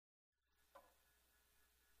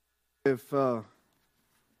If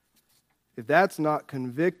that's not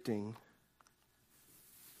convicting,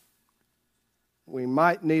 we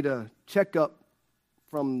might need a checkup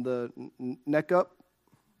from the neck up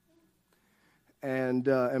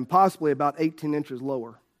and possibly about 18 inches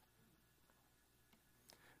lower.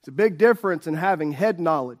 It's a big difference in having head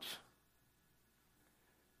knowledge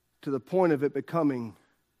to the point of it becoming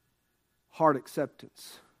heart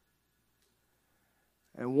acceptance.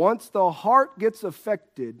 And once the heart gets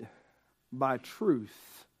affected by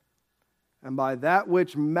truth and by that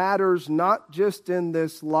which matters not just in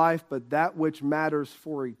this life, but that which matters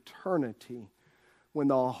for eternity, when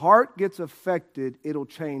the heart gets affected, it'll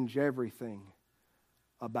change everything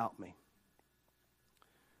about me.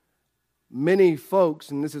 Many folks,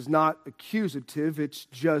 and this is not accusative, it's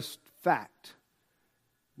just fact.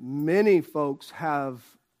 Many folks have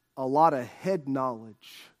a lot of head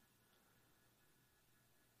knowledge,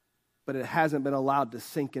 but it hasn't been allowed to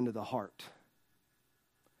sink into the heart.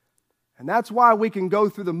 And that's why we can go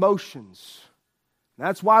through the motions.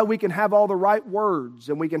 That's why we can have all the right words,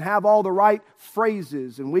 and we can have all the right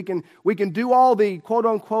phrases, and we can do all the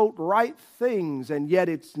quote-unquote right things, and yet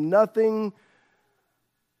it's nothing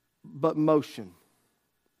but motion.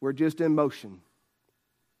 We're just in motion.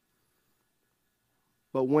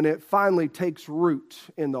 But when it finally takes root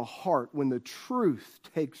in the heart, when the truth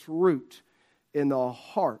takes root in the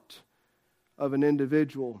heart of an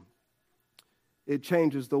individual, it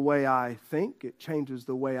changes the way I think, it changes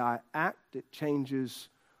the way I act, it changes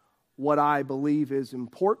what I believe is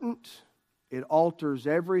important, it alters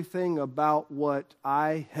everything about what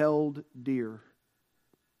I held dear,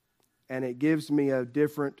 and it gives me a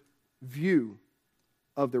different view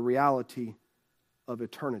of the reality of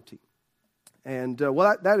eternity. And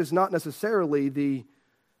that is not necessarily the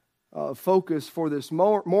focus for this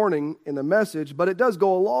morning in the message, but it does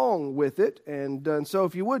go along with it. And so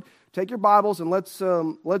if you would, take your Bibles and let's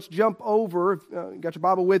jump over. If you got your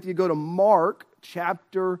Bible with you, go to Mark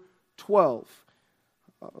chapter 12.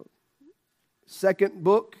 Second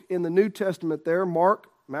book in the New Testament there, Mark,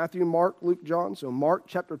 Matthew, Mark, Luke, John. So Mark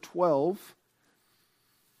chapter 12.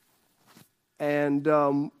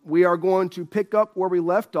 And we are going to pick up where we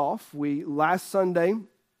left off. Last Sunday,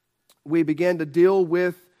 we began to deal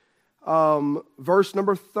with verse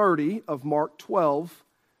number 30 of Mark 12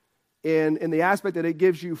 in the aspect that it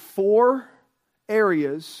gives you 4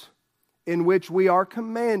 areas in which we are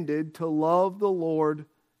commanded to love the Lord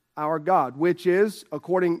our God, which is,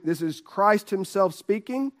 this is Christ himself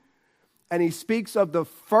speaking, and he speaks of the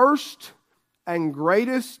first and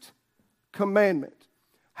greatest commandment.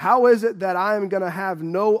 How is it that I am going to have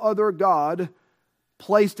no other God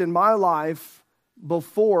placed in my life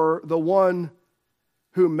before the one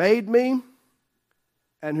who made me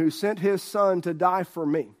and who sent his Son to die for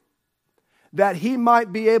me, that he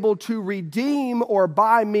might be able to redeem or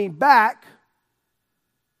buy me back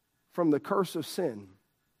from the curse of sin,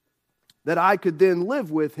 that I could then live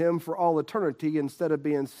with him for all eternity instead of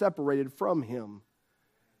being separated from him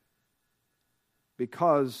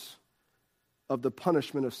because of the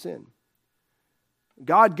punishment of sin.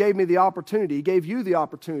 God gave me the opportunity. He gave you the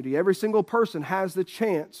opportunity. Every single person has the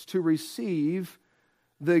chance to receive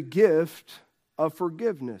the gift of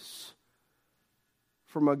forgiveness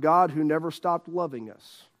from a God who never stopped loving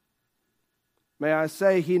us. May I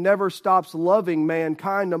say, he never stops loving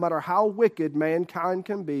mankind, no matter how wicked mankind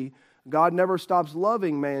can be. God never stops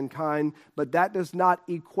loving mankind, but that does not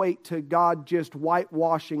equate to God just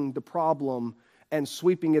whitewashing the problem and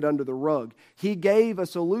sweeping it under the rug. He gave a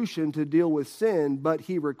solution to deal with sin, but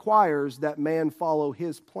he requires that man follow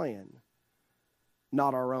his plan,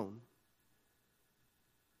 not our own.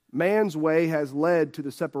 Man's way has led to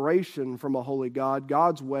the separation from a holy God.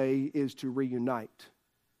 God's way is to reunite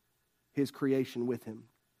his creation with him.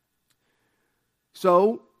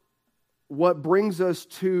 So, what brings us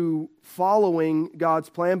to following God's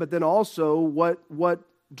plan, but then also what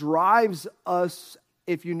drives us,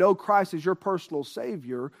 if you know Christ as your personal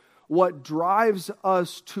Savior, what drives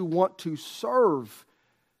us to want to serve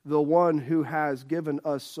the one who has given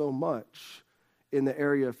us so much in the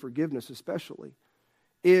area of forgiveness especially,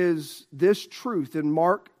 is this truth in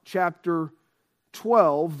Mark chapter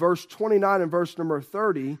 12, verse 29 and verse number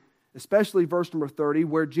 30, especially verse number 30,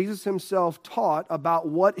 where Jesus himself taught about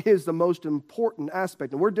what is the most important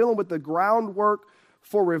aspect. And we're dealing with the groundwork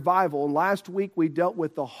for revival. And last week we dealt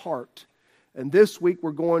with the heart. And this week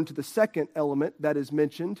we're going to the second element that is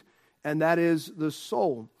mentioned, and that is the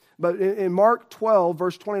soul. But in Mark 12,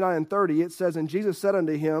 verse 29 and 30, it says, "And Jesus said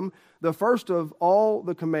unto him, the first of all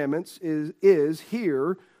the commandments is,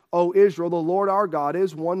 Hear, O Israel, the Lord our God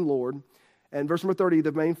is one Lord, And verse number 30,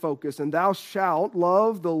 the main focus, and thou shalt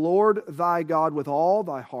love the Lord thy God with all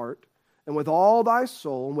thy heart, and with all thy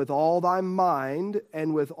soul, and with all thy mind,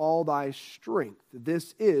 and with all thy strength.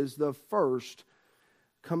 This is the first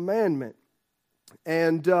commandment.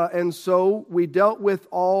 And so we dealt with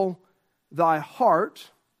all thy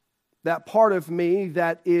heart, that part of me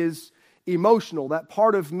that is emotional, that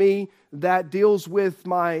part of me that deals with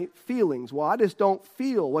my feelings. Well, I just don't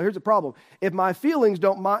feel. Well, here's the problem. If my feelings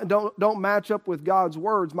don't match up with God's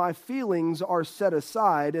words, my feelings are set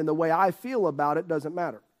aside, and the way I feel about it doesn't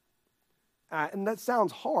matter. And that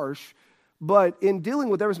sounds harsh, but in dealing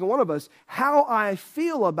with every single one of us, how I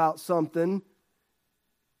feel about something,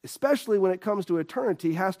 especially when it comes to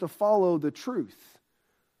eternity, has to follow the truth,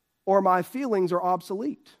 or my feelings are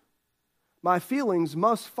obsolete. My feelings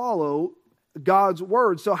must follow God's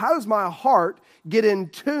word. So how does my heart get in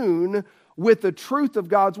tune with the truth of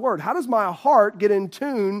God's word? How does my heart get in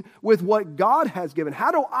tune with what God has given?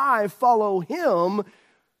 How do I follow Him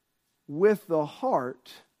with the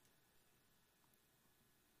heart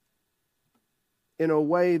in a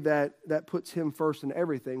way that puts Him first in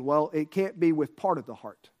everything? Well, it can't be with part of the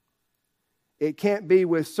heart. It can't be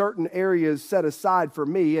with certain areas set aside for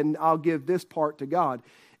me, and I'll give this part to God.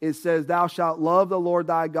 It says, thou shalt love the Lord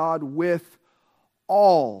thy God with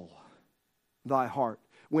all thy heart.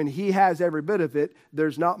 When He has every bit of it,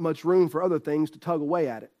 there's not much room for other things to tug away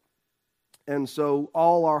at it. And so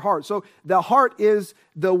all our heart. So the heart is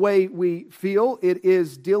the way we feel. It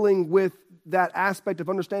is dealing with that aspect of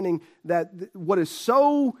understanding that what is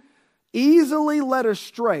so easily led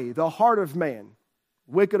astray, the heart of man,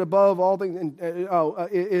 wicked above all things,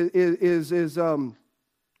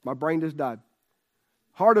 my brain just died.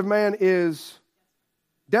 Heart of man is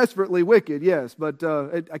desperately wicked, yes, but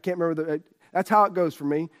I can't remember. That's how it goes for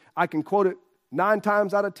me. I can quote it 9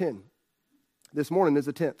 times out of 10. This morning is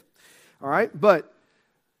the 10th. All right, but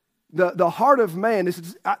the heart of man,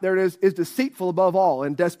 there it is deceitful above all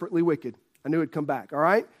and desperately wicked. I knew it'd come back, all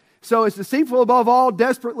right? So it's deceitful above all,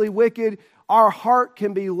 desperately wicked. Our heart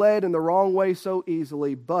can be led in the wrong way so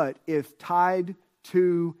easily, but if tied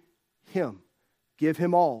to Him, give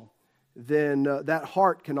Him all, then that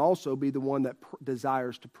heart can also be the one that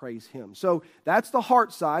desires to praise Him. So that's the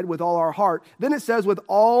heart side, with all our heart. Then it says with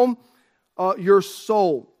all your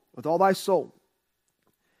soul, with all thy soul.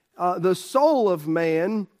 The soul of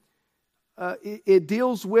man, it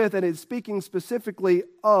deals with, and it's speaking specifically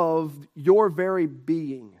of your very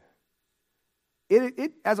being.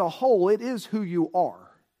 It as a whole, it is who you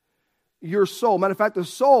are. Your soul. Matter of fact, the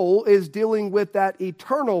soul is dealing with that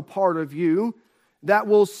eternal part of you that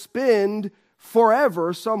will spend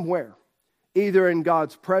forever somewhere, either in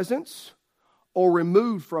God's presence or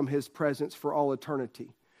removed from His presence for all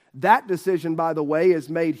eternity. That decision, by the way, is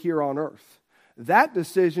made here on earth. That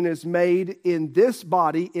decision is made in this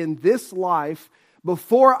body, in this life,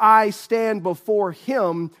 before I stand before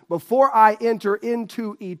Him, before I enter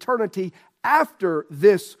into eternity after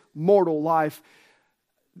this mortal life.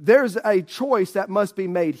 There's a choice that must be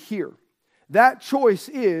made here. That choice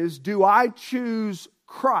is, do I choose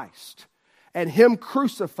Christ and Him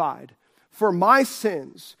crucified for my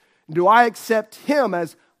sins? Do I accept Him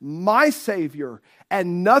as my Savior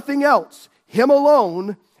and nothing else, Him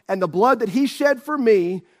alone, and the blood that He shed for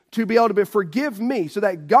me to be able to forgive me, so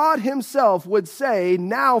that God Himself would say,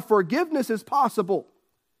 now forgiveness is possible.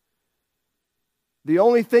 The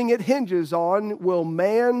only thing it hinges on, will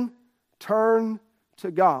man turn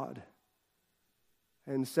to God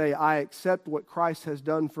and say, I accept what Christ has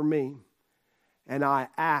done for me, and I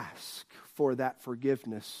ask for that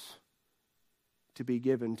forgiveness to be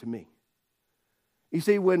given to me. You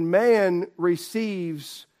see, when man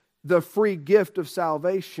receives the free gift of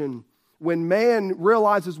salvation, when man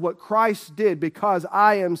realizes what Christ did, because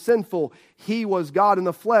I am sinful, He was God in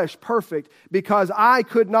the flesh, perfect, because I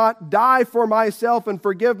could not die for myself and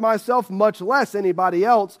forgive myself, much less anybody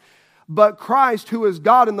else. But Christ, who is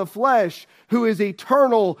God in the flesh, who is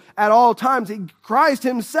eternal at all times, Christ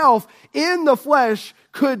Himself in the flesh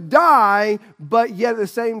could die, but yet at the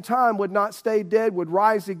same time would not stay dead, would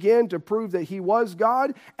rise again to prove that He was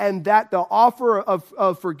God, and that the offer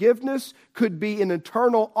of forgiveness could be an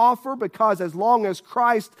eternal offer, because as long as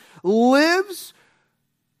Christ lives,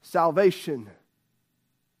 salvation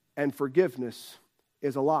and forgiveness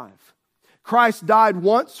is alive. Christ died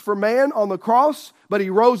once for man on the cross, but He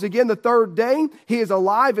rose again the third day. He is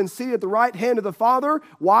alive and seated at the right hand of the Father.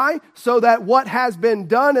 Why? So that what has been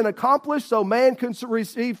done and accomplished, so man can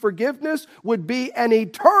receive forgiveness, would be an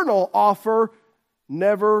eternal offer,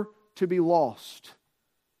 never to be lost.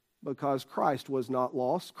 Because Christ was not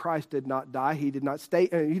lost. Christ did not die. He did not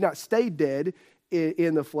stay dead.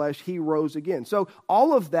 in the flesh, he rose again. So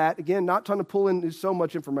all of that, again, not trying to pull in, there's so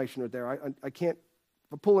much information right there. I can't,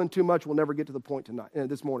 if I pull in too much, we'll never get to the point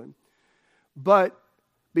this morning. But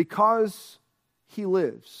because he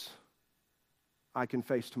lives, I can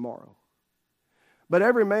face tomorrow. But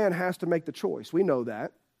every man has to make the choice. We know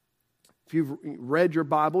that. If you've read your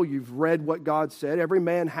Bible, you've read what God said. Every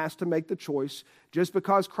man has to make the choice. Just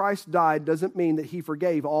because Christ died doesn't mean that he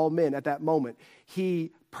forgave all men at that moment.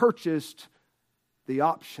 He purchased the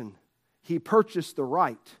option. He purchased the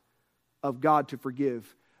right of God to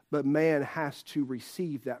forgive. But man has to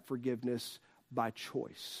receive that forgiveness by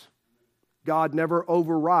choice. God never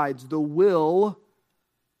overrides the will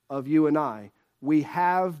of you and I. We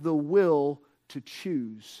have the will to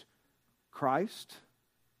choose Christ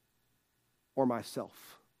or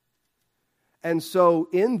myself. And so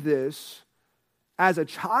in this, as a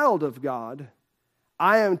child of God,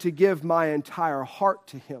 I am to give my entire heart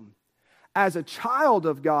to him. As a child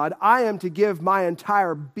of God, I am to give my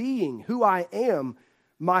entire being, who I am,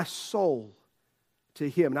 my soul, to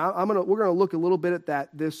him. Now, we're going to look a little bit at that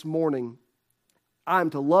this morning. I'm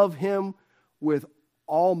to love him with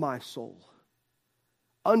all my soul,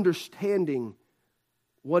 understanding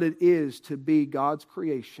what it is to be God's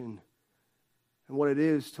creation and what it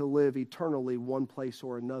is to live eternally one place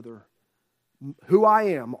or another. Who I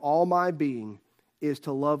am, all my being, is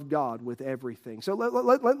to love God with everything. So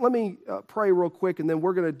let me pray real quick, and then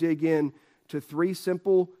we're going to dig in to 3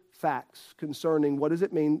 simple facts concerning what does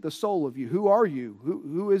it mean, the soul of you. Who are you?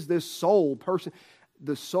 Who is this soul person?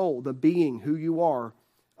 The soul, the being, who you are.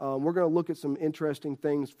 We're going to look at some interesting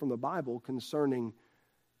things from the Bible concerning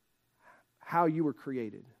how you were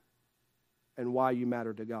created and why you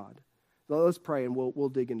matter to God. So let's pray and we'll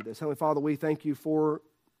dig into this. Heavenly Father, we thank you for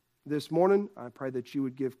this morning. I pray that you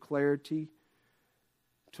would give clarity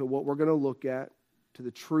to what we're going to look at, to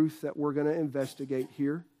the truth that we're going to investigate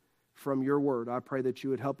here from your word. I pray that you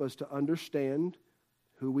would help us to understand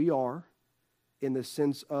who we are in the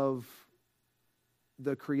sense of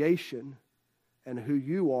the creation and who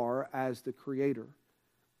you are as the creator.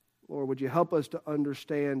 Lord, would you help us to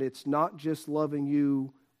understand it's not just loving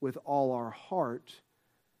you with all our heart,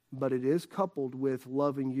 but it is coupled with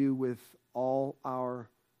loving you with all our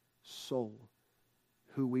soul,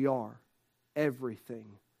 who we are, everything,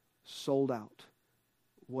 sold out,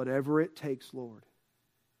 whatever it takes, Lord,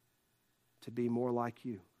 to be more like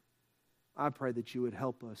you. I pray that you would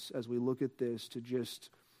help us as we look at this to just,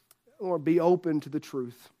 Lord, be open to the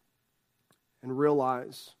truth and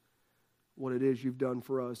realize what it is you've done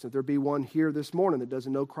for us. If there be one here this morning that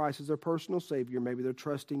doesn't know Christ as their personal Savior, maybe they're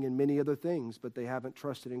trusting in many other things, but they haven't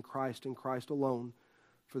trusted in Christ and Christ alone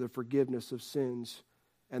for the forgiveness of sins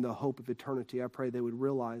and the hope of eternity. I pray they would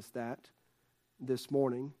realize that this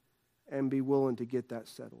morning and be willing to get that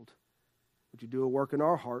settled. Would you do a work in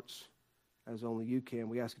our hearts as only you can?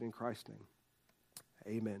 We ask it in Christ's name.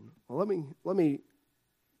 Amen. Well, let me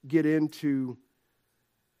get into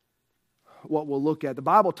what we'll look at. The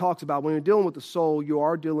Bible talks about when you're dealing with the soul, you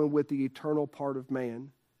are dealing with the eternal part of man.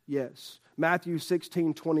 Yes. Matthew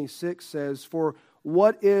 16:26 says, "For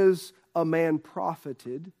what is a man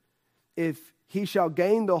profited if he shall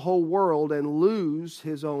gain the whole world and lose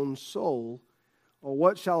his own soul? Or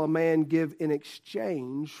what shall a man give in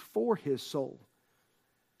exchange for his soul?"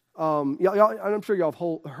 I'm sure y'all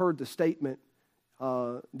have heard the statement,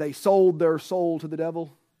 they sold their soul to the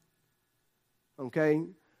devil. Okay?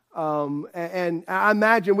 And I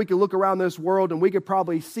imagine we could look around this world and we could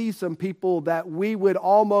probably see some people that we would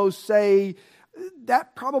almost say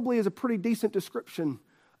that probably is a pretty decent description,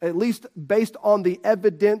 at least based on the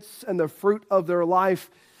evidence and the fruit of their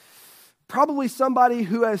life. Probably somebody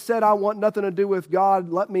who has said, I want nothing to do with God,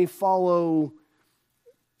 let me follow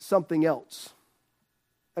something else.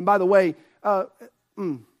 And by the way, I'm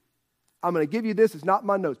going to give you this. It's not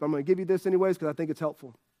my notes, but I'm going to give you this anyways because I think it's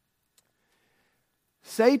helpful.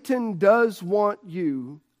 Satan does want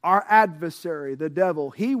you, our adversary, the devil,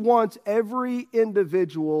 he wants every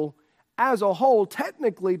individual as a whole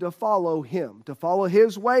technically to follow him, to follow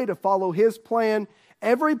his way, to follow his plan.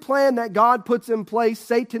 Every plan that God puts in place,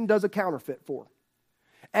 Satan does a counterfeit for.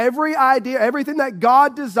 Every idea, everything that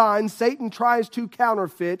God designs, Satan tries to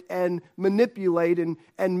counterfeit and manipulate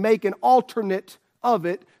and make an alternate of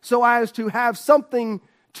it so as to have something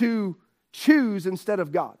to choose instead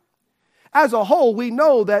of God. As a whole, we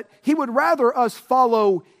know that he would rather us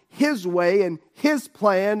follow his way and his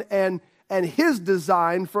plan and his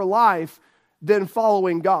design for life than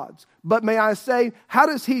following God's. But may I say, how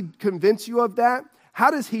does he convince you of that? How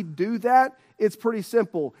does he do that? It's pretty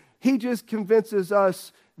simple. He just convinces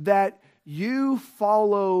us that you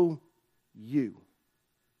follow you.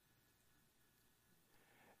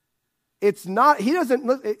 It's not, he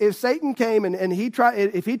doesn't, if Satan came and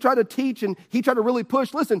if he tried to teach and he tried to really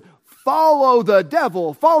push, listen, follow the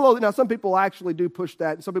devil, now some people actually do push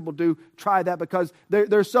that, and some people do try that because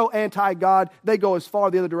they're so anti-God, they go as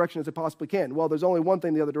far the other direction as they possibly can. Well, there's only one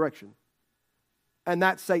thing the other direction, and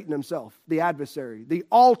that's Satan himself, the adversary, the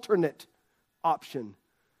alternate option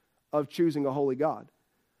of choosing a holy God.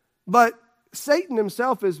 But Satan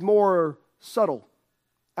himself is more subtle,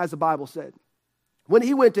 as the Bible said. When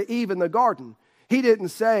he went to Eve in the garden, he didn't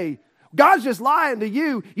say, God's just lying to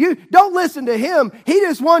you. You don't listen to him. He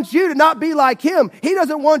just wants you to not be like him. He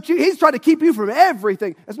doesn't want you. He's trying to keep you from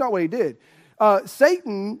everything. That's not what he did.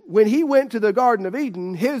 Satan, when he went to the Garden of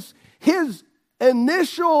Eden, his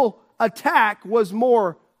initial attack was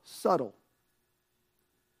more subtle.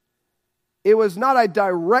 It was not a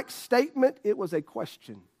direct statement. It was a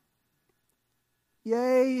question.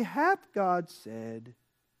 Yea, hath God said.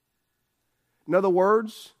 In other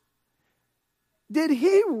words, did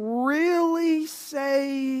he really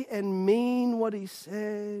say and mean what he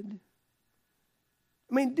said?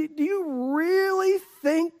 I mean, do you really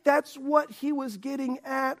think that's what he was getting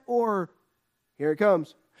at? Or, here it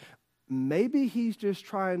comes, maybe he's just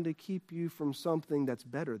trying to keep you from something that's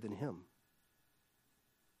better than him.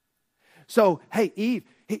 So, hey, Eve,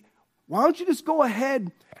 why don't you just go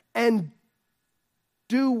ahead and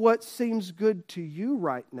do what seems good to you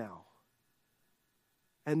right now?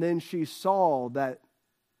 And then she saw that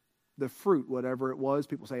the fruit, whatever it was,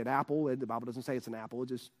 people say an apple. The Bible doesn't say it's an apple,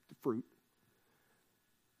 it's just the fruit.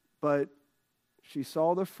 But she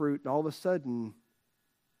saw the fruit, and all of a sudden,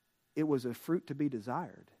 it was a fruit to be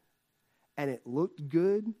desired. And it looked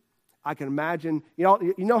good. I can imagine,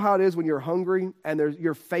 you know how it is when you're hungry, and there's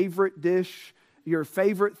your favorite dish, your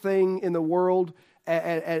favorite thing in the world,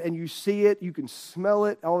 and you see it, you can smell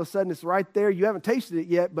it, all of a sudden it's right there. You haven't tasted it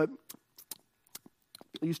yet, but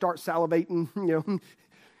you start salivating,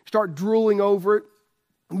 start drooling over it.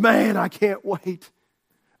 Man, I can't wait.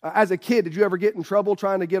 As a kid, did you ever get in trouble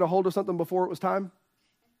trying to get a hold of something before it was time?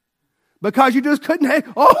 Because you just couldn't have,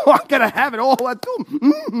 I'm going to have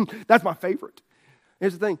it. That's my favorite.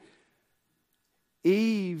 Here's the thing.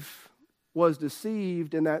 Eve was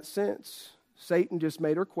deceived in that sense. Satan just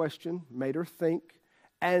made her question, made her think,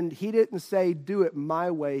 and he didn't say, do it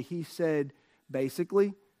my way. He said,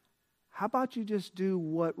 basically, how about you just do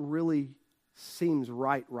what really seems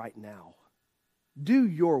right now? Do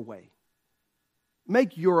your way.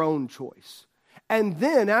 Make your own choice. And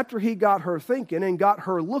then after he got her thinking and got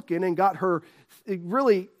her looking and got her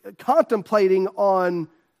really contemplating on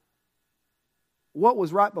what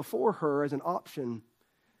was right before her as an option,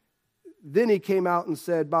 then he came out and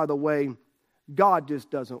said, by the way, God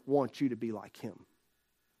just doesn't want you to be like him.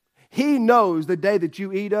 He knows the day that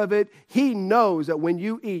you eat of it, he knows that when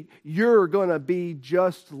you eat, you're going to be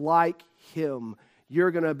just like him.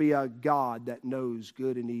 You're going to be a God that knows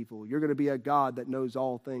good and evil. You're going to be a God that knows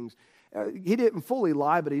all things. He didn't fully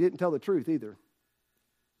lie, but he didn't tell the truth either.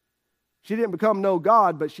 She didn't become no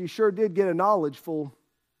God, but she sure did get a knowledge full.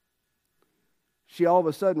 She all of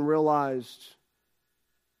a sudden realized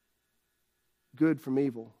good from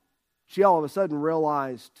evil. She all of a sudden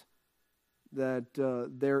realized that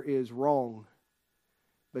there is wrong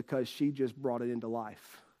because she just brought it into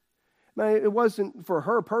life. Now, it wasn't for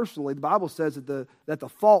her personally. The Bible says that the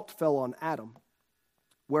fault fell on Adam.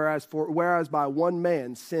 Whereas by one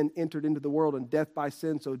man sin entered into the world, and death by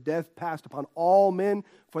sin, so death passed upon all men,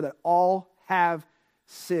 for that all have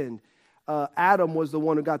sinned. Adam was the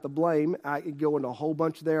one who got the blame. I could go into a whole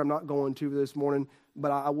bunch there. I'm not going to this morning,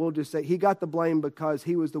 but I will just say he got the blame because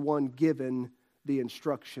he was the one given the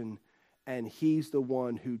instruction, and he's the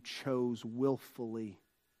one who chose willfully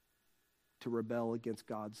to rebel against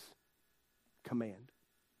God's command.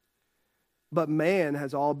 But man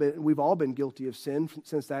we've all been guilty of sin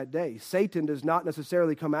since that day. Satan does not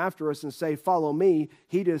necessarily come after us and say, follow me.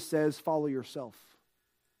 He just says, follow yourself.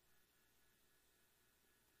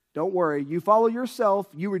 Don't worry. You follow yourself.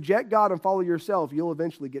 You reject God and follow yourself. You'll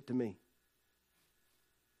eventually get to me.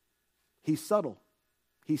 He's subtle.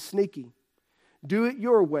 He's sneaky. Do it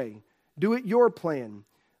your way. Do it your plan.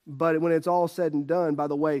 But when it's all said and done, by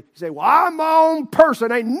the way, you say, well, I'm my own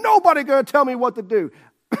person. Ain't nobody going to tell me what to do.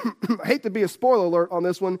 I hate to be a spoiler alert on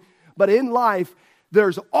this one, but in life,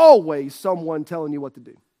 there's always someone telling you what to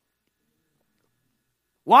do.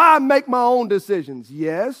 Well, I make my own decisions.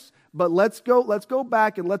 Yes, but let's go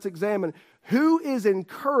back and let's examine who is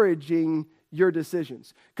encouraging your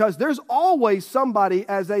decisions. Because there's always somebody,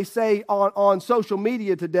 as they say on social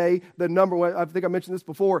media today, the number one, I think I mentioned this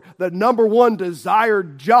before, the number one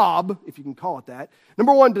desired job, if you can call it that,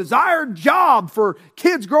 number one desired job for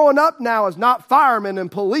kids growing up now is not fireman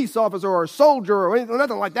and police officer or soldier or anything,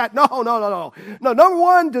 nothing like that. No. No, number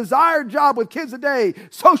one desired job with kids today,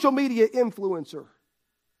 social media influencer.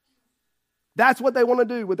 That's what they want to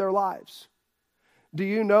do with their lives. Do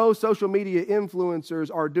you know social media influencers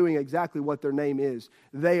are doing exactly what their name is?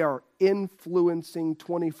 They are influencing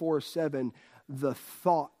 24/7 the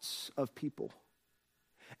thoughts of people.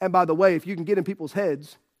 And by the way, if you can get in people's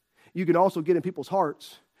heads, you can also get in people's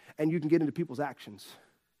hearts, and you can get into people's actions.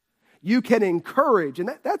 You can encourage,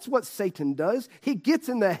 and that's what Satan does. He gets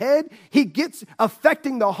in the head, he gets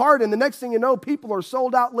affecting the heart, and the next thing you know, people are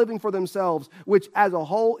sold out living for themselves, which as a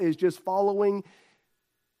whole is just following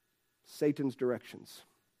Satan's directions.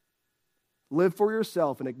 Live for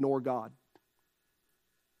yourself and ignore God.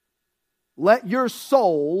 Let your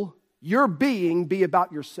soul, your being, be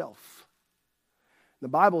about yourself. The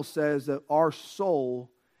Bible says that our soul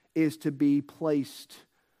is to be placed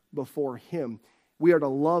before Him. We are to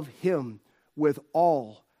love Him with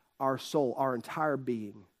all our soul, our entire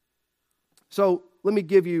being. So let me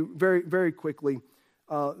give you very, very quickly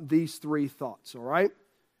these three thoughts, all right?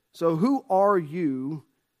 So who are you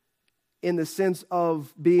in the sense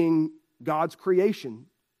of being God's creation,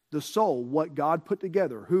 the soul, what God put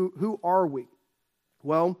together? Who are we?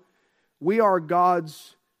 Well, we are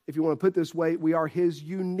God's, if you want to put it this way, we are His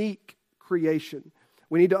unique creation.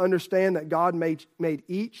 We need to understand that God made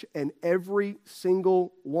each and every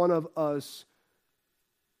single one of us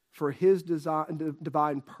for His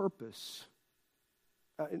divine purpose.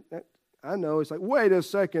 I know, it's like, wait a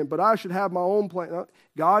second, but I should have my own plan. No,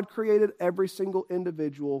 God created every single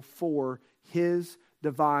individual for His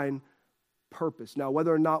divine purpose. Now,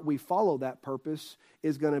 whether or not we follow that purpose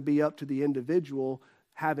is going to be up to the individual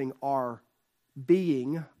having our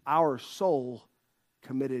being, our soul,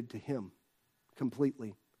 committed to Him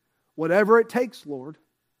completely. Whatever it takes, Lord,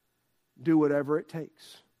 do whatever it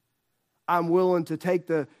takes. I'm willing to take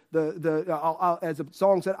as the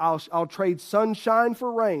song said, I'll trade sunshine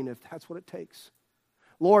for rain if that's what it takes.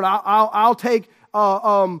 Lord, I'll take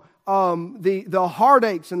the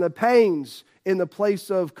heartaches and the pains in the place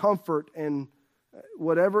of comfort and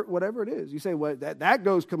whatever it is. You say, well, that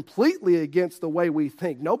goes completely against the way we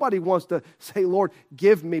think. Nobody wants to say, Lord,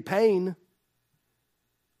 give me pain.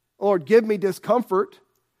 Lord, give me discomfort.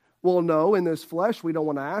 Well, no, in this flesh, we don't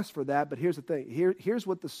want to ask for that. But here's the thing. Here's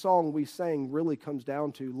what the song we sang really comes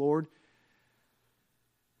down to. Lord,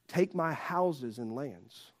 take my houses and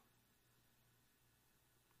lands.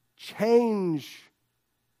 Change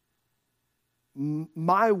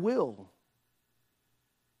my will.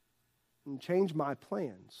 And change my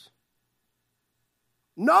plans.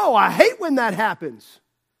 No, I hate when that happens.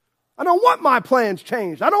 I don't want my plans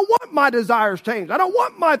changed. I don't want my desires changed. I don't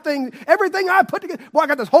want my thing, everything I put together. Boy, I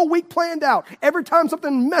got this whole week planned out. Every time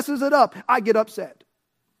something messes it up, I get upset.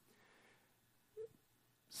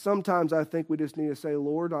 Sometimes I think we just need to say,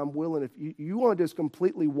 Lord, I'm willing. If you want to just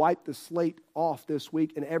completely wipe the slate off this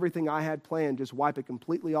week and everything I had planned, just wipe it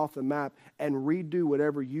completely off the map and redo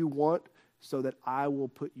whatever you want so that I will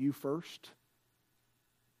put you first.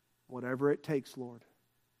 Whatever it takes, Lord.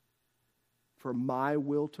 For my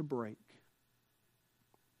will to break,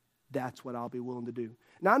 that's what I'll be willing to do.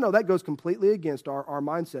 Now, I know that goes completely against our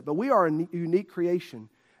mindset, but we are a unique creation.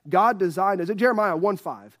 God designed us. Jeremiah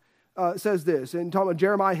 1:5 says this, and talking about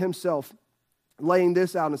Jeremiah himself laying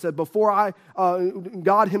this out, and said,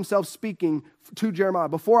 God himself speaking to Jeremiah,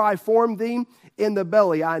 before I formed thee in the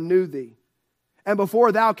belly, I knew thee. And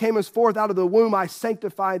before thou camest forth out of the womb, I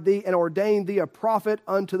sanctified thee and ordained thee a prophet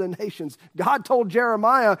unto the nations. God told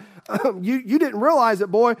Jeremiah, you didn't realize it,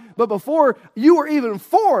 boy, but before you were even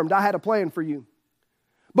formed, I had a plan for you.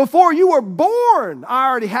 Before you were born, I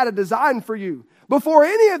already had a design for you. Before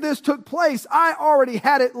any of this took place, I already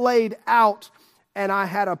had it laid out, and I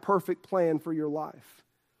had a perfect plan for your life.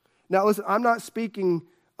 Now listen, I'm not speaking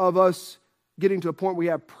of us getting to a point where we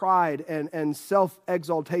have pride and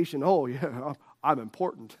self-exaltation. Oh yeah, I'm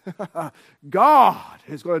important. God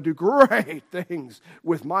is going to do great things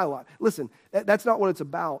with my life. Listen, that's not what it's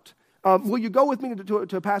about. Will you go with me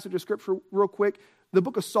to a passage of Scripture real quick? The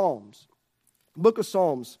book of Psalms. Book of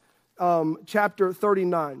Psalms, chapter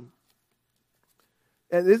 39.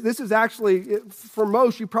 And this is actually, for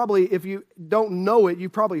most, you probably, if you don't know it, you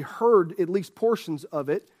probably heard at least portions of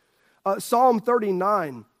it. Psalm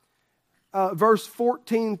 39, verse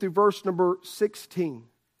 14 through verse number 16.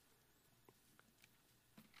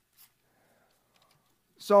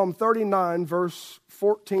 Psalm 39, verse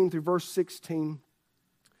 14 through verse 16.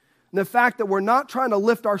 And the fact that we're not trying to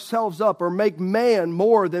lift ourselves up or make man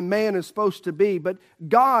more than man is supposed to be, but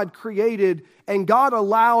God created and God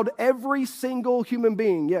allowed every single human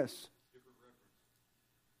being, yes.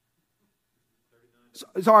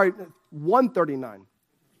 Sorry, 139.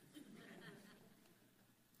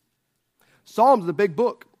 Psalms is a big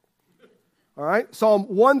book. All right, Psalm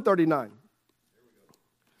 139.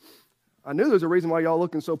 I knew there's a reason why y'all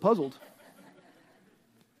looking so puzzled.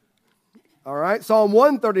 All right, Psalm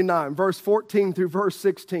 139, verse 14 through verse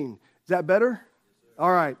 16. Is that better?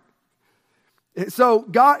 All right. So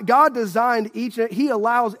God designed He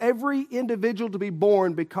allows every individual to be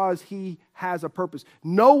born because He has a purpose.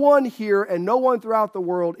 No one here and no one throughout the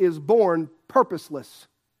world is born purposeless,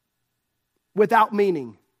 without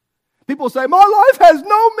meaning. People say, my life has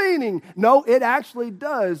no meaning. No, it actually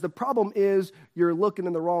does. The problem is you're looking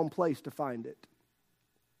in the wrong place to find it.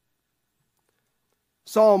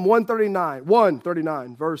 Psalm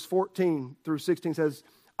 139, verse 14 through 16 says,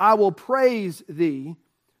 I will praise thee,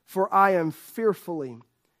 for I am fearfully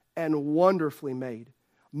and wonderfully made.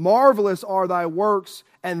 Marvelous are thy works,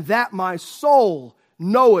 and that my soul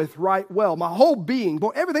knoweth right well. My whole being, boy,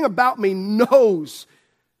 everything about me knows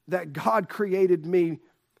that God created me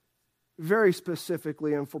very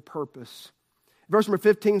specifically and for purpose. Verse number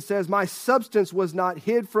 15 says, my substance was not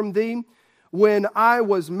hid from thee when I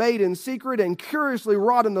was made in secret and curiously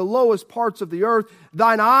wrought in the lowest parts of the earth.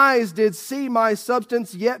 Thine eyes did see my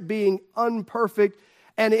substance, yet being unperfect.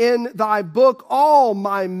 And in thy book all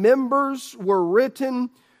my members were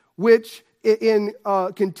written, which in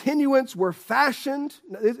continuance were fashioned.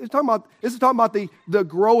 This is talking about the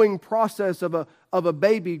growing process of a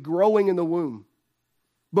baby growing in the womb.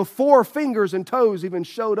 Before fingers and toes even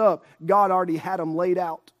showed up, God already had them laid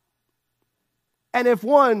out. And if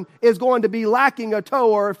one is going to be lacking a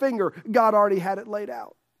toe or a finger, God already had it laid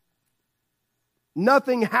out.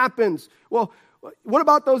 Nothing happens. Well, what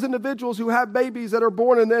about those individuals who have babies that are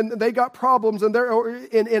born and then they got problems and they're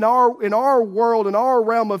in our world, in our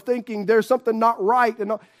realm of thinking, there's something not right.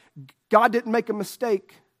 And God didn't make a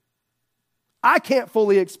mistake. I can't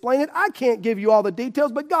fully explain it. I can't give you all the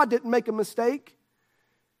details, but God didn't make a mistake.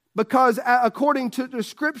 Because according to the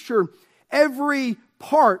Scripture, every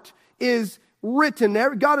part is written.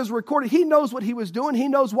 God has recorded. He knows what He was doing. He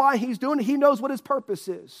knows why He's doing it. He knows what His purpose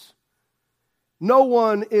is. No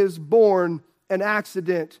one is born an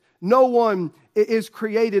accident. No one is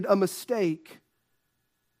created a mistake.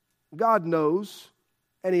 God knows,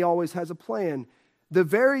 and He always has a plan. The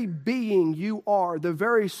very being you are, the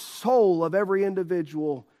very soul of every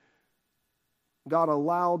individual, God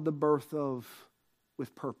allowed the birth of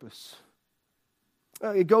with purpose.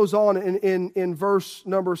 It goes on in verse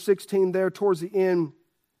number 16 there towards the end,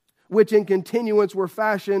 which in continuance were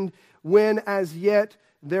fashioned when as yet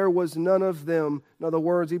there was none of them. In other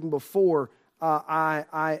words, even before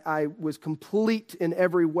I was complete in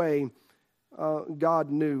every way, God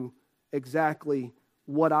knew exactly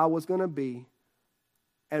what I was going to be.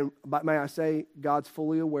 And may I say, God's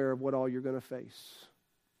fully aware of what all you're going to face.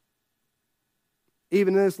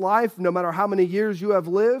 Even in this life, no matter how many years you have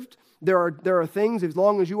lived, there are things, as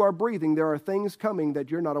long as you are breathing, there are things coming that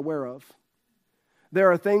you're not aware of. There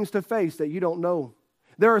are things to face that you don't know.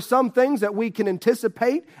 There are some things that we can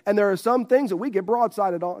anticipate, and there are some things that we get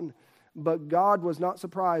broadsided on. But God was not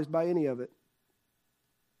surprised by any of it.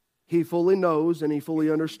 He fully knows and He fully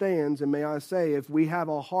understands. And may I say, if we have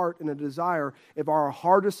a heart and a desire, if our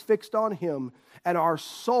heart is fixed on Him and our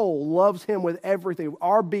soul loves Him with everything,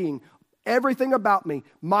 our being, everything about me,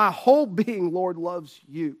 my whole being, Lord, loves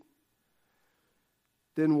you,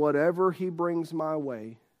 then whatever He brings my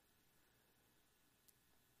way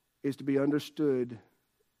is to be understood.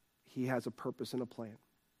 He has a purpose and a plan.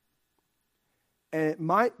 And it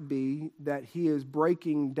might be that He is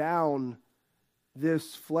breaking down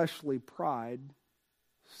this fleshly pride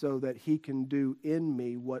so that He can do in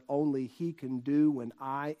me what only He can do when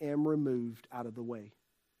I am removed out of the way.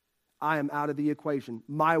 I am out of the equation.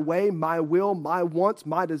 My way, my will, my wants,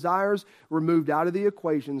 my desires removed out of the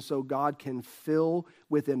equation so God can fill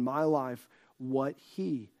within my life what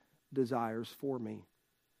He desires for me.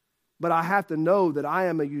 But I have to know that I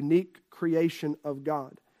am a unique creation of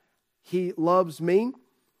God. He loves me,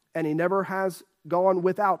 and He never has gone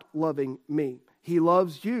without loving me. He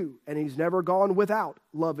loves you, and He's never gone without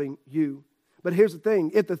loving you. But here's the thing.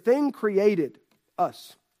 If the thing created,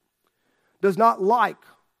 us, does not like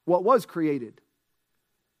what was created,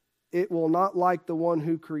 it will not like the one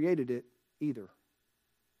who created it either.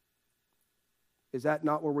 Is that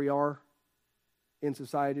not where we are in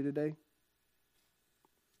society today?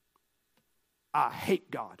 I hate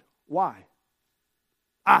God. Why?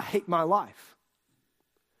 I hate my life.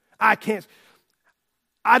 I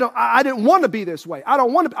didn't want to be this way. I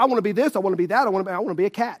want to be this, I want to be that, I want to be a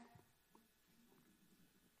cat.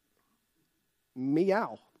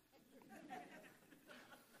 Meow.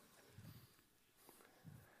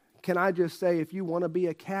 Can I just say, if you want to be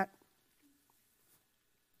a cat,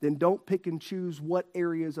 then don't pick and choose what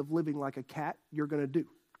areas of living like a cat you're going to do.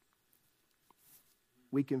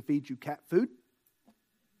 We can feed you cat food.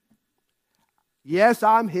 Yes,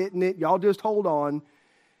 I'm hitting it. Y'all just hold on.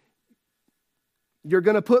 You're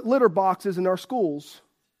going to put litter boxes in our schools.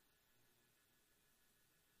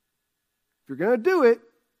 If you're going to do it,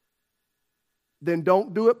 then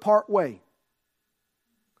don't do it part way.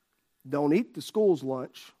 Don't eat the school's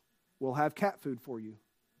lunch. We'll have cat food for you.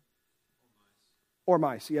 Or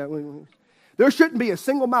mice, yeah. There shouldn't be a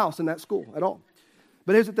single mouse in that school at all.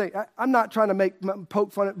 But here's the thing. I'm not trying to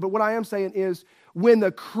poke fun at it, but what I am saying is when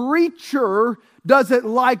the creature doesn't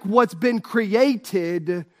like what's been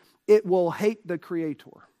created, it will hate the creator.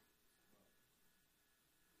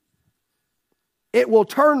 It will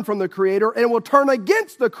turn from the creator and it will turn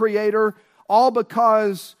against the creator, all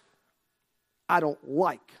because I don't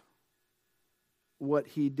like what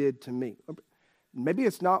he did to me. Maybe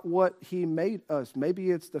it's not what he made us.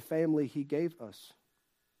 Maybe it's the family he gave us.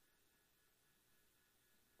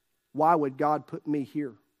 Why would God put me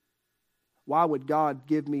here? Why would God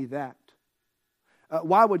give me that?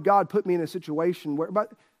 Why would God put me in a situation where,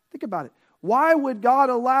 but think about it. Why would God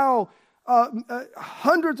allow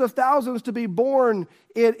hundreds of thousands to be born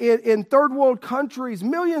in third world countries,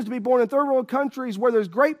 millions to be born in third world countries where there's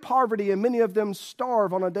great poverty and many of them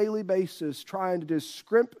starve on a daily basis trying to just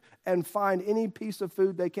scrimp and find any piece of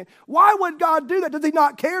food they can? Why would God do that? Does he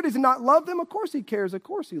not care? Does he not love them? Of course he cares. Of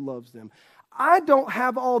course he loves them. I don't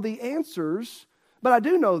have all the answers, but I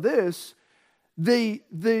do know this. The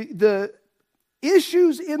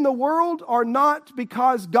issues in the world are not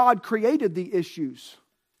because God created the issues.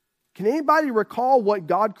 Can anybody recall what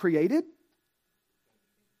God created?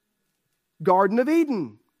 Garden of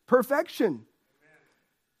Eden, perfection.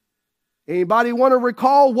 Anybody want to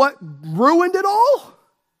recall what ruined it all?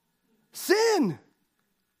 Sin.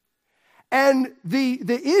 And the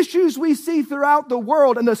issues we see throughout the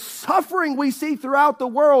world and the suffering we see throughout the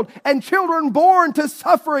world and children born to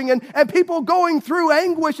suffering and people going through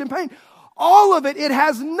anguish and pain, all of it, it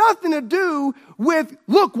has nothing to do with,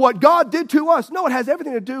 look what God did to us. No, it has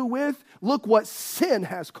everything to do with, look what sin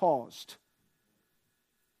has caused.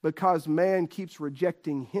 Because man keeps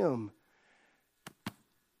rejecting him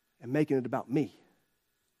and making it about me.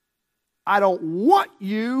 I don't want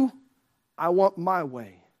you, I want my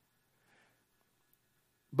way.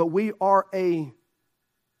 But we are a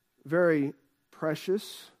very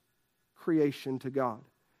precious creation to God.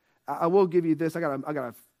 I will give you this. I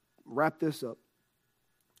gotta wrap this up.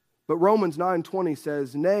 But Romans 9:20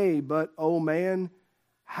 says, "Nay, but, O man,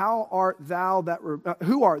 who art thou that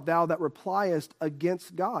repliest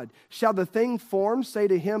against God? Shall the thing formed say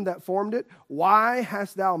to him that formed it, Why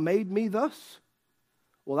hast thou made me thus?"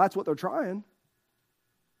 Well, that's what they're trying.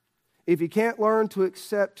 If you can't learn to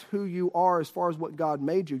accept who you are as far as what God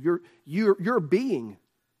made you, your being,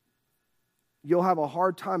 you'll have a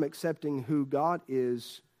hard time accepting who God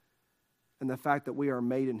is and the fact that we are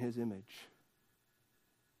made in his image.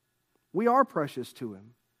 We are precious to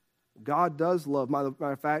him. God does love. Matter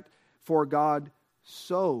of fact, for God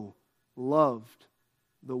so loved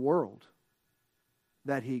the world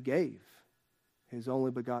that he gave his only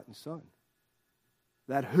begotten Son,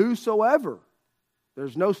 that whosoever,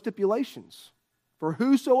 there's no stipulations, for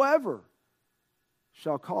whosoever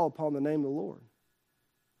shall call upon the name of the Lord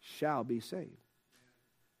shall be saved.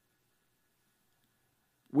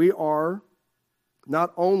 We are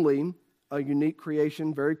not only a unique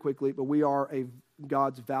creation, very quickly, but we are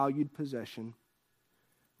God's valued possession.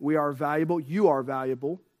 We are valuable, you are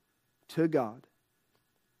valuable to God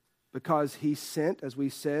because he sent, as we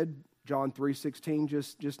said, John 3:16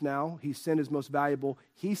 just now, he sent his most valuable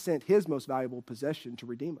possession to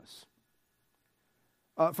redeem us.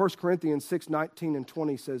 1 Corinthians 6:19 and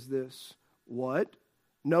 20 says this, "What?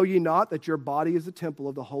 Know ye not that your body is the temple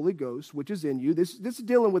of the Holy Ghost, which is in you?" This is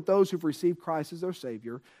dealing with those who've received Christ as their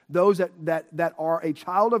Savior, those that are a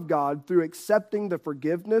child of God through accepting the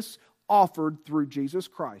forgiveness offered through Jesus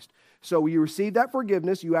Christ. So you receive that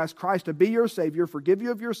forgiveness, you ask Christ to be your Savior, forgive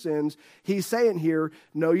you of your sins. He's saying here,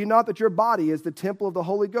 "Know ye not that your body is the temple of the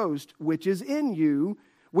Holy Ghost, which is in you,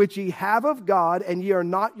 which ye have of God, and ye are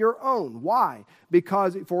not your own." Why?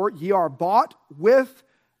 Because for ye are bought with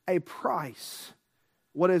a price.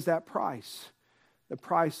 What is that price? The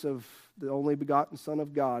price of the only begotten Son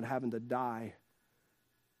of God having to die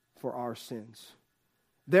for our sins.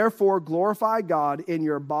 Therefore, glorify God in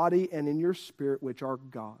your body and in your spirit, which are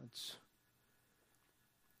God's.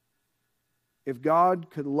 If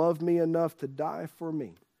God could love me enough to die for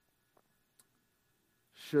me,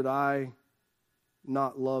 should I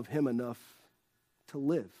not love Him enough to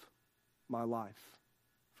live my life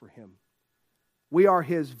for Him? We are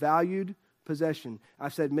His valued possession.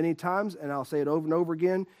 I've said many times, and I'll say it over and over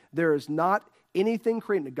again, there is not anything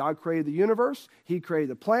created. God created the universe. He created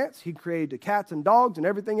the plants. He created the cats and dogs and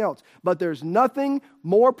everything else. But there's nothing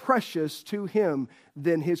more precious to Him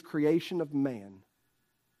than His creation of man.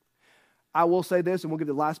 I will say this, and we'll get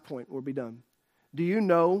to the last point, and we'll be done. Do you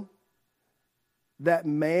know that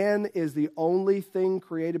man is the only thing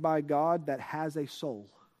created by God that has a soul?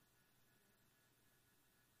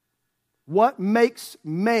 What makes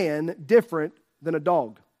man different than a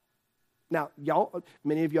dog? Now, y'all,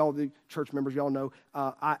 many of y'all, the church members, y'all know,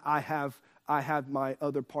 I have my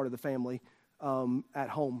other part of the family at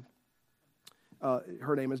home.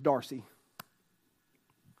 Her name is Darcy.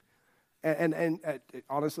 And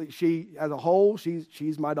honestly, she, as a whole,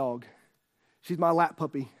 she's my dog. She's my lap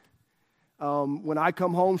puppy. When I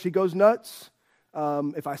come home, she goes nuts.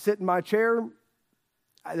 If I sit in my chair,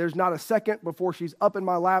 there's not a second before she's up in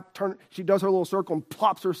my lap. She does her little circle and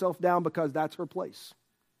plops herself down because that's her place.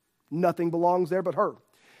 Nothing belongs there but her.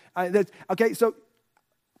 Okay, so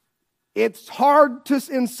it's hard to,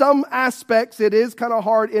 in some aspects, it is kind of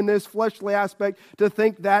hard in this fleshly aspect to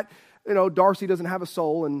think that, Darcy doesn't have a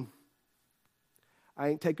soul and I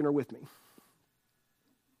ain't taking her with me.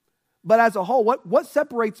 But as a whole, what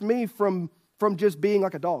separates me from just being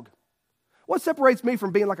like a dog? What separates me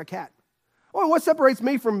from being like a cat? Or what separates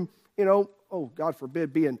me from, oh, God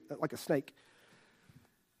forbid, being like a snake?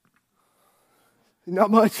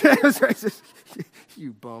 Not much.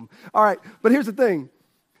 You bum. All right, but here's the thing.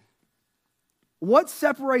 What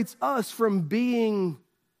separates us from being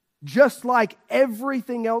just like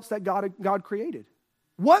everything else that God created?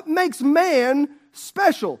 What makes man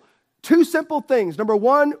special? Two simple things. Number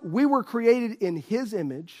one, we were created in His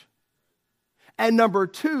image. And number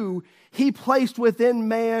two, He placed within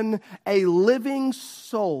man a living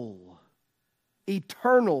soul,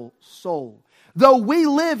 eternal soul. Though we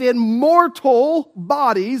live in mortal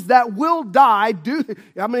bodies that will die,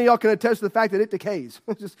 how many of y'all can attest to the fact that it decays?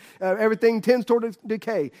 Everything tends toward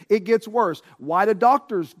decay. It gets worse. Why do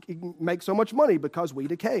doctors make so much money? Because we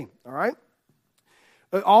decay, all right?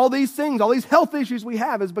 All these things, all these health issues we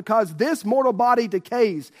have is because this mortal body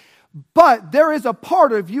decays. But there is a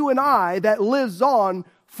part of you and I that lives on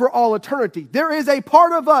for all eternity. There is a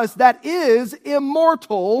part of us that is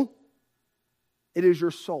immortal. It is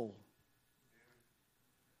your soul.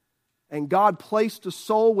 And God placed a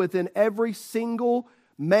soul within every single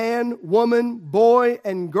man, woman, boy,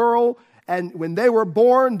 and girl. And when they were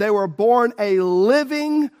born a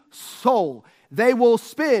living soul. They will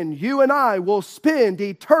spend, you and I will spend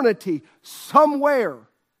eternity somewhere.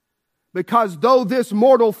 Because though this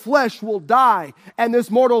mortal flesh will die, and this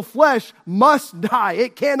mortal flesh must die,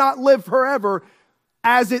 it cannot live forever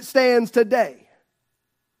as it stands today.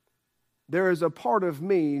 There is a part of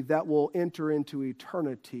me that will enter into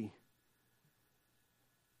eternity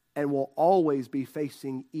and will always be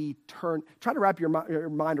facing eternity. Try to wrap your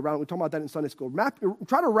mind around it. We talked about that in Sunday school.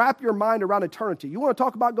 Try to wrap your mind around eternity. You want to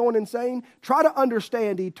talk about going insane? Try to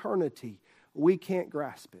understand eternity. We can't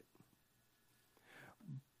grasp it.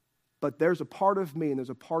 But there's a part of me and there's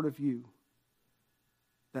a part of you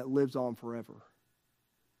that lives on forever.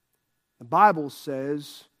 The Bible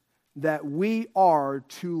says that we are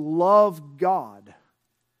to love God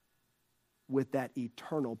with that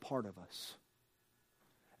eternal part of us.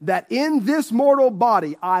 That in this mortal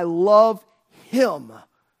body, I love Him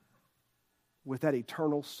with that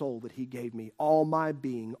eternal soul that He gave me, all my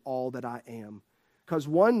being, all that I am. Because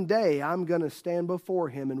one day I'm going to stand before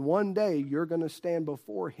Him, and one day you're going to stand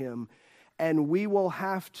before Him, and we will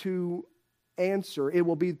have to answer. It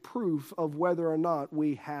will be proof of whether or not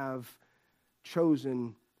we have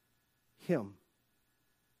chosen Him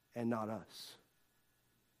and not us.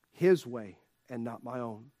 His way and not my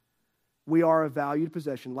own. We are a valued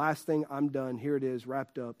possession. Last thing, I'm done. Here it is,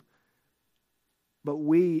 wrapped up. But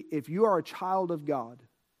if you are a child of God,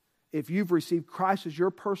 if you've received Christ as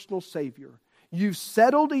your personal Savior, you've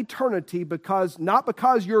settled eternity not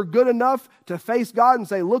because you're good enough to face God and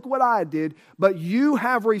say, look what I did, but you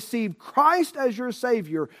have received Christ as your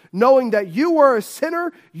Savior, knowing that you were a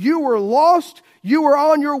sinner, you were lost, you were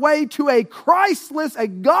on your way to a Christless, a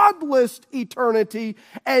godless eternity,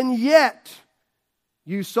 and yet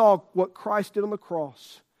you saw what Christ did on the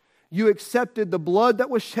cross. You accepted the blood that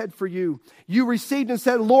was shed for you. You received and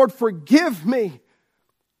said, Lord, forgive me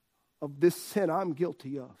of this sin I'm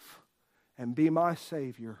guilty of and be my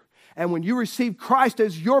Savior. And when you receive Christ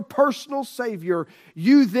as your personal Savior,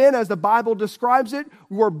 you then, as the Bible describes it,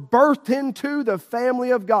 were birthed into the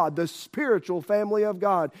family of God, the spiritual family of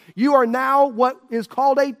God. You are now what is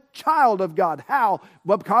called a child of God. How?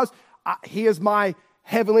 Well, because He is my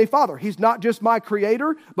Heavenly Father. He's not just my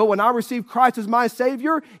Creator, but when I receive Christ as my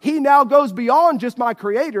Savior, He now goes beyond just my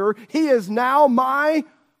Creator. He is now my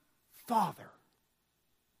Father.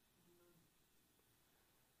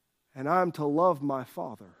 And I'm to love my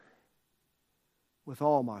Father with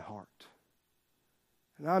all my heart.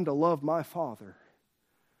 And I'm to love my Father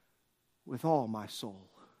with all my soul,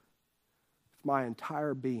 with my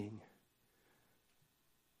entire being.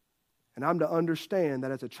 And I'm to understand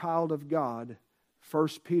that as a child of God, 1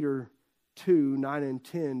 Peter 2, 9 and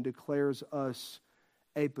 10 declares us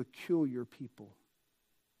a peculiar people.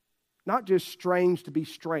 Not just strange to be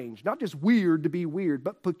strange, not just weird to be weird,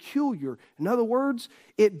 but peculiar. In other words,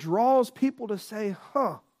 it draws people to say,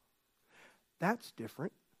 that's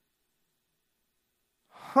different.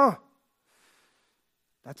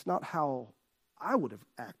 That's not how I would have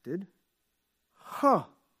acted.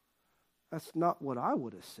 That's not what I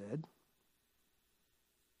would have said.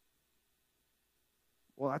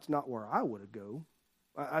 Well, that's not where I would go.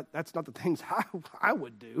 That's not the things I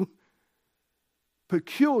would do.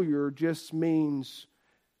 Peculiar just means,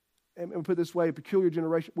 and we put it this way, peculiar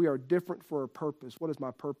generation, we are different for a purpose. What is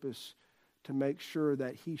my purpose? To make sure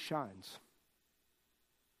that He shines.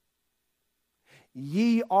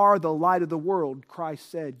 Ye are the light of the world,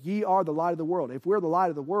 Christ said. Ye are the light of the world. If we're the light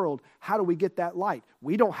of the world, how do we get that light?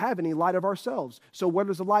 We don't have any light of ourselves. So where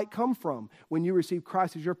does the light come from? When you receive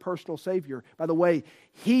Christ as your personal Savior. By the way,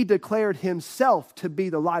 He declared Himself to be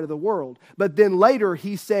the light of the world. But then later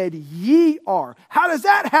He said, ye are. How does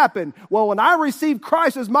that happen? Well, when I receive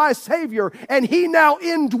Christ as my Savior and He now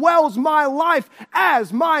indwells my life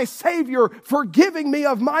as my Savior, forgiving me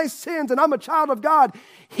of my sins, and I'm a child of God,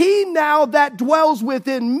 He now that dwells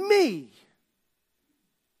within me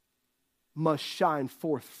must shine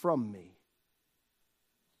forth from me.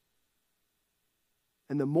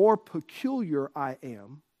 And the more peculiar I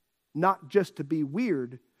am, not just to be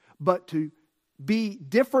weird, but to be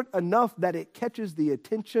different enough that it catches the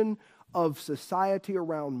attention of society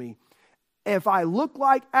around me. If I look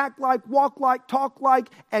like, act like, walk like, talk like,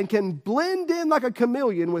 and can blend in like a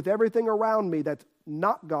chameleon with everything around me that's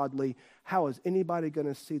not godly, how is anybody going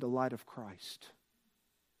to see the light of Christ?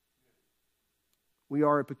 We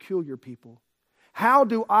are a peculiar people. How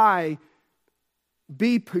do I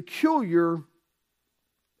be peculiar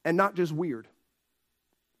and not just weird?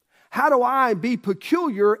 How do I be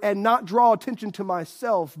peculiar and not draw attention to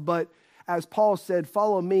myself, but as Paul said,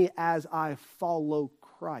 follow me as I follow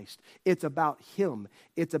Christ. It's about Him.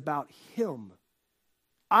 It's about Him.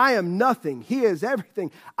 I am nothing. He is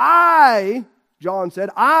everything. John said,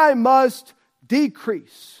 I must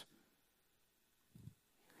decrease.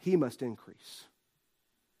 He must increase.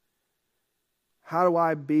 How do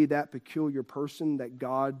I be that peculiar person that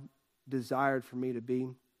God desired for me to be?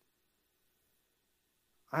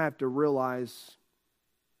 I have to realize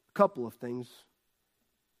a couple of things.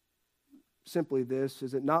 Simply this,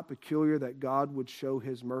 is it not peculiar that God would show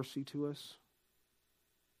His mercy to us?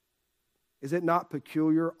 Is it not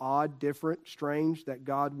peculiar, odd, different, strange that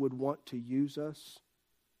God would want to use us?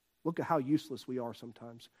 Look at how useless we are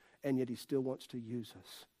sometimes, and yet He still wants to use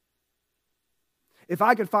us. If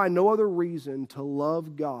I could find no other reason to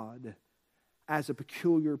love God as a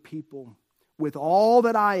peculiar people with all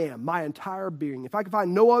that I am, my entire being, if I could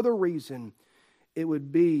find no other reason, it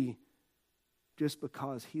would be just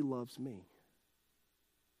because He loves me.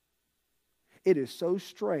 It is so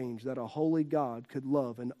strange that a holy God could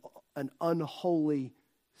love an unholy,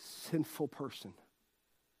 sinful person.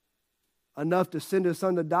 Enough to send His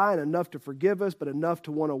Son to die and enough to forgive us, but enough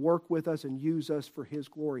to want to work with us and use us for His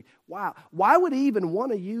glory. Wow. Why would He even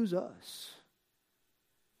want to use us?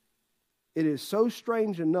 It is so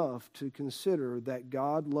strange enough to consider that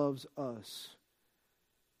God loves us,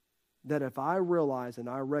 that if I realize and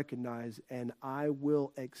I recognize and I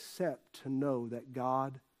will accept to know that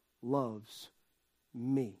God loves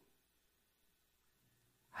me,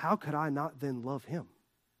 how could I not then love Him?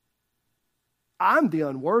 I'm the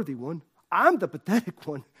unworthy one. I'm the pathetic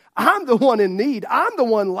one. I'm the one in need. I'm the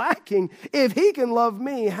one lacking. If He can love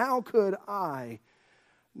me, how could I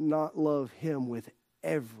not love Him with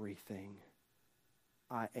everything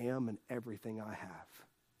I am and everything I have?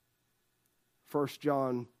 1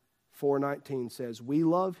 John 4:19 says, we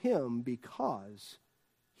love Him because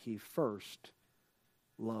He first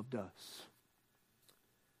loved us.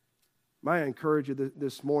 May I encourage you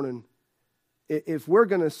this morning, If we're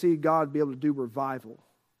going to see God be able to do revival,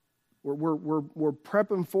 we're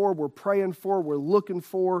prepping for, we're praying for, we're looking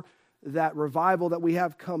for that revival that we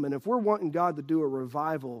have coming. If we're wanting God to do a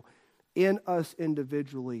revival in us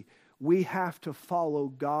individually, we have to follow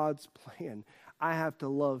God's plan. I have to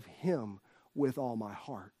love Him with all my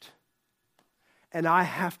heart. And I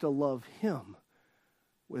have to love Him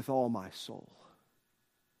with all my soul.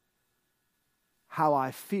 How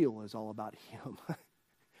I feel is all about Him.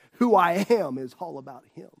 Who I am is all about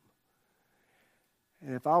Him.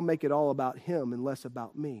 And if I'll make it all about Him and less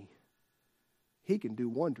about me, He can do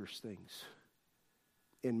wondrous things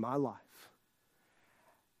in my life.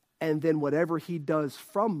 And then whatever He does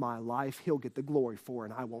from my life, He'll get the glory for,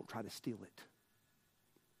 and I won't try to steal it.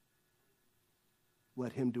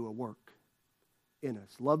 Let Him do a work in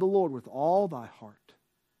us. Love the Lord with all thy heart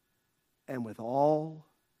and with all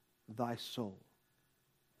thy soul.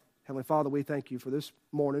 Heavenly Father, we thank You for this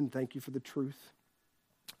morning. Thank You for the truth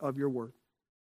of Your word.